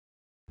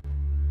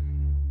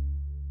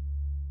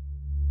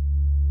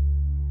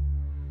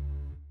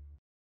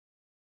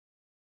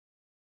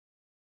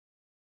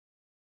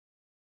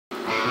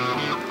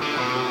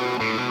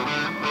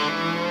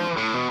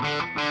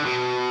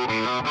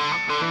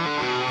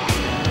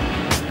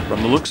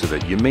From the looks of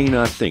it, you may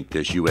not think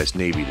this U.S.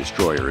 Navy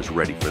destroyer is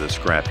ready for the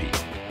scrap heap.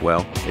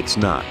 Well, it's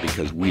not,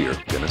 because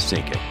we're gonna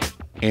sink it.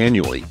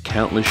 Annually,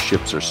 countless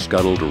ships are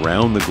scuttled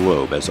around the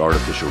globe as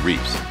artificial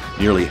reefs.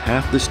 Nearly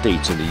half the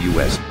states in the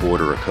U.S.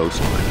 border a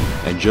coastline,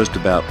 and just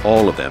about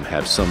all of them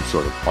have some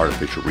sort of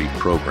artificial reef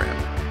program.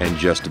 And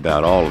just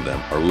about all of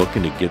them are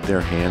looking to get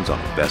their hands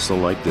on a vessel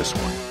like this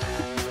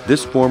one.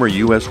 This former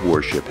U.S.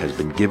 warship has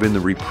been given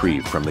the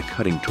reprieve from the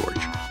cutting torch,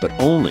 but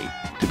only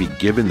to be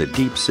given the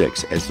Deep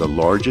Six as the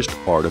largest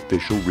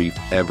artificial reef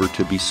ever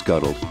to be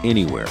scuttled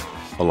anywhere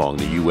along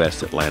the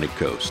U.S. Atlantic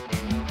coast.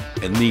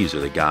 And these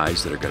are the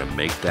guys that are going to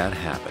make that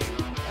happen.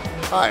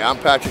 Hi, I'm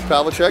Patrick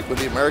Pavlicek with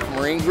the American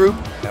Marine Group,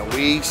 and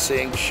we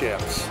sink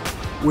ships.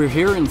 We're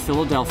here in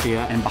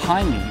Philadelphia, and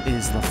behind me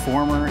is the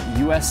former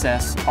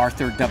USS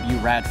Arthur W.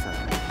 Radford,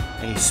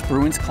 a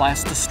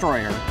Spruance-class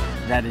destroyer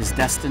that is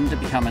destined to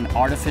become an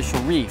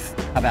artificial reef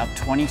about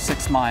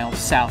 26 miles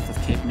south of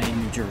Cape May,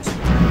 New Jersey.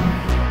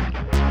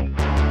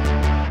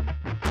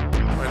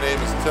 My name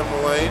is Tim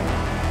Mullane.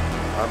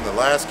 I'm the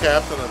last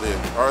captain of the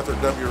Arthur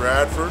W.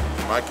 Radford.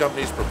 My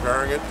company is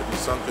preparing it to be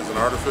sunk as an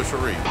artificial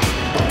reef.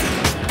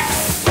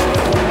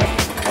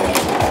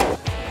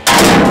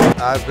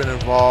 I've been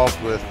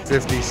involved with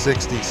 50,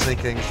 60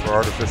 sinkings for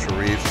artificial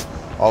reefs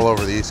all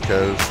over the East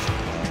Coast,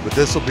 but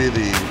this will be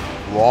the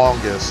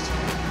longest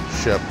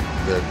ship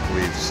that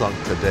we've sunk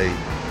to date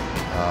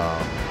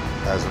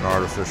as an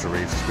artificial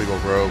reef. Spiegel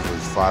Grove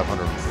was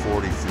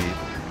 540 feet.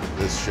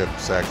 This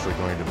ship's actually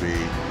going to be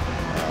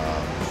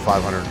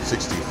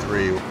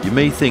 563. You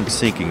may think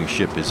sinking a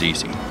ship is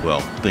easy. Well,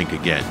 think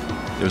again.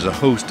 There's a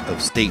host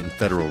of state and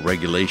federal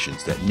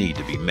regulations that need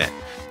to be met.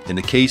 In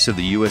the case of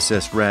the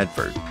USS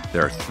Radford,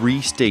 there are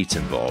 3 states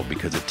involved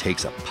because it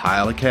takes a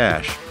pile of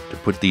cash to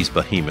put these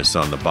behemoths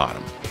on the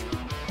bottom.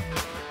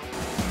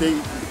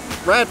 The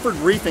Radford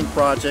Reefing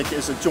Project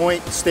is a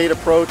joint state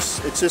approach.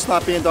 It's just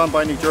not being done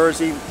by New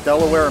Jersey.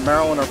 Delaware and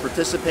Maryland are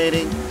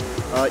participating.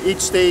 Each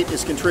state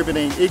is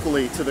contributing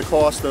equally to the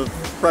cost of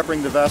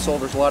prepping the vessel.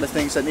 There's a lot of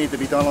things that need to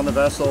be done on the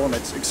vessel, and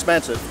it's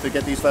expensive to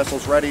get these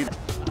vessels ready.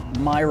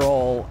 My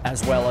role,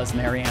 as well as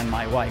Marianne,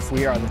 my wife,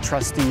 we are the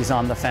trustees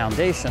on the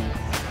foundation,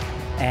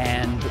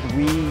 and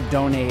we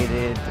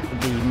donated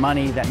the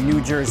money that New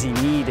Jersey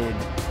needed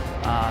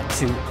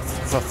to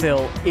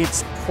fulfill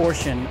its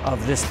portion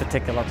of this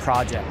particular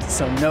project.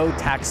 So no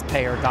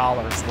taxpayer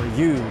dollars were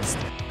used.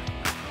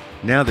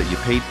 Now that you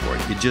paid for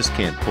it, you just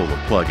can't pull the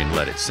plug and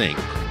let it sink.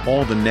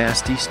 All the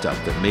nasty stuff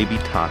that may be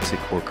toxic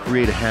or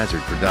create a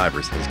hazard for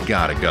divers has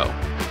got to go.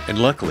 And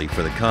luckily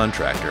for the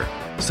contractor,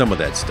 some of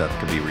that stuff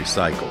can be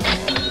recycled.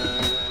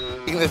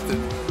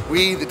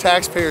 We, the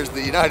taxpayers of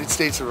the United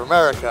States of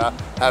America,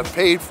 have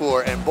paid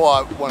for and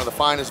bought one of the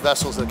finest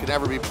vessels that could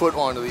ever be put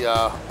onto the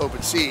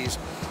open seas.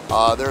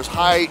 There's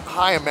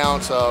high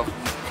amounts of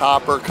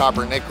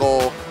copper,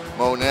 nickel,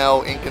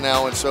 Monel,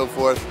 Inconel, and so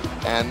forth,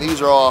 and these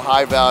are all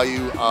high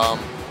value,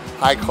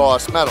 high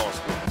cost metals.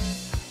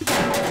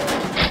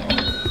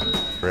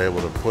 We're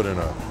able to put in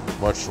a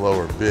much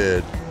lower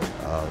bid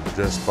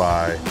just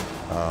by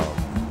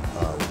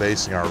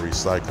basing our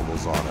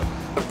recyclables on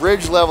it. The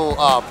bridge level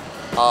up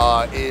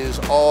is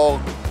all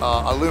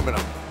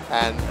aluminum,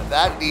 and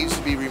that needs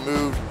to be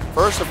removed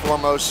first and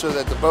foremost so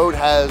that the boat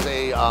has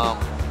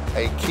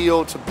a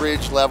keel to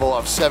bridge level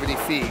of 70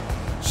 feet.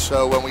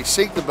 So when we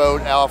sink the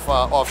boat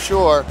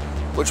offshore,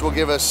 which will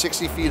give us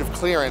 60 feet of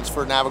clearance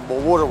for navigable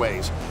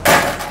waterways.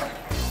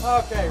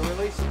 Okay,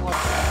 release them.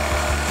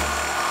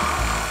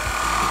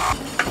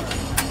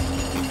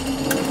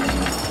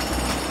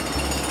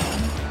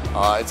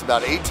 It's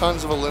about 8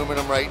 tons of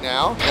aluminum right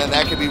now, and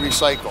that can be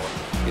recycled,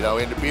 you know,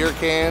 into beer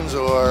cans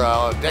or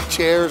deck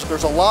chairs.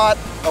 There's a lot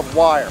of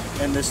wire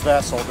in this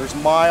vessel. There's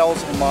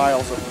miles and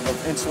miles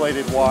of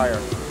insulated wire.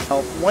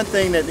 Now, one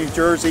thing that New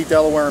Jersey,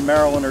 Delaware, and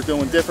Maryland are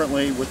doing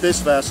differently with this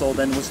vessel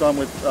than was done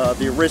with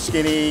the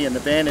Oriskany and the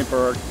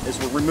Vandenberg is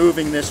we're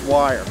removing this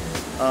wire.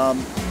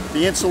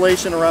 The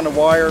insulation around the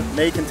wire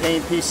may contain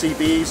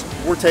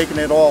PCBs. We're taking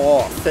it all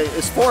off.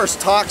 As far as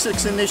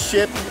toxics in this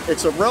ship,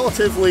 it's a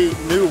relatively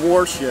new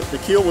warship. The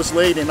keel was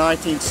laid in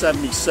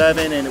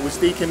 1977 and it was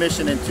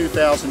decommissioned in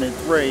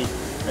 2003.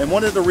 And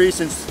one of the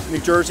reasons New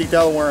Jersey,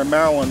 Delaware, and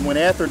Maryland went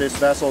after this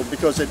vessel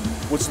because it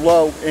was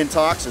low in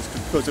toxics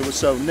because it was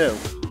so new.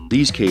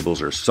 These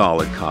cables are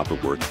solid copper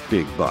worth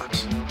big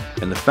bucks.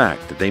 And the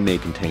fact that they may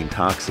contain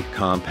toxic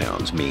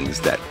compounds means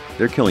that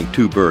they're killing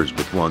 2 birds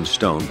with 1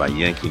 stone by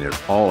yanking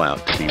it all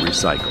out to be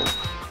recycled.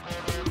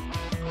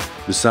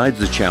 Besides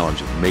the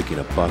challenge of making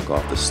a buck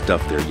off the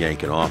stuff they're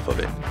yanking off of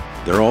it,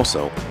 they're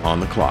also on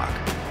the clock.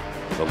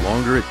 The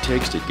longer it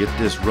takes to get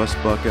this rust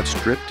bucket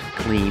stripped,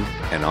 clean,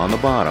 and on the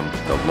bottom,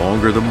 the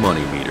longer the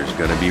money meter's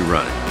gonna be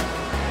running.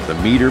 The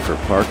meter for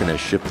parking a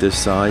ship this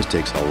size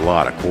takes a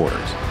lot of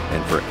quarters,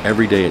 and for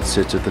every day it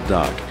sits at the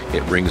dock,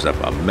 it brings up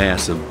a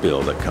massive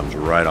bill that comes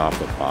right off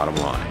the bottom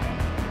line.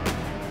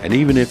 And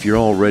even if you're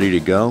all ready to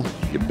go,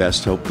 you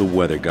best hope the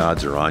weather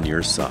gods are on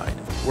your side.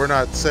 We're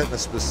not setting a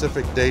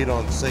specific date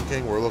on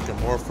sinking. We're looking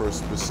more for a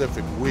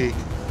specific week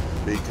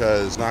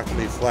because it's not going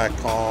to be flat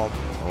calm.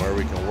 and where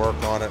we can work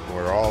on it, and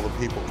where all the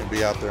people can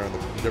be out there in the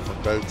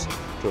different boats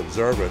to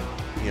observe it,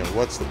 you know,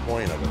 what's the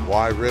point of it?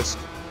 Why risk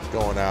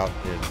going out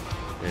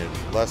in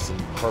less than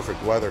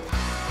perfect weather?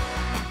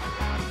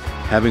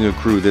 Having a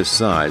crew this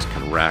size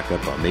can rack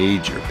up a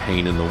major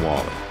pain in the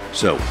wallet.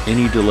 So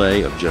any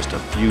delay of just a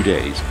few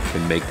days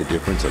can make the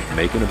difference of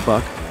making a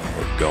buck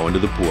or going to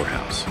the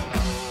poorhouse.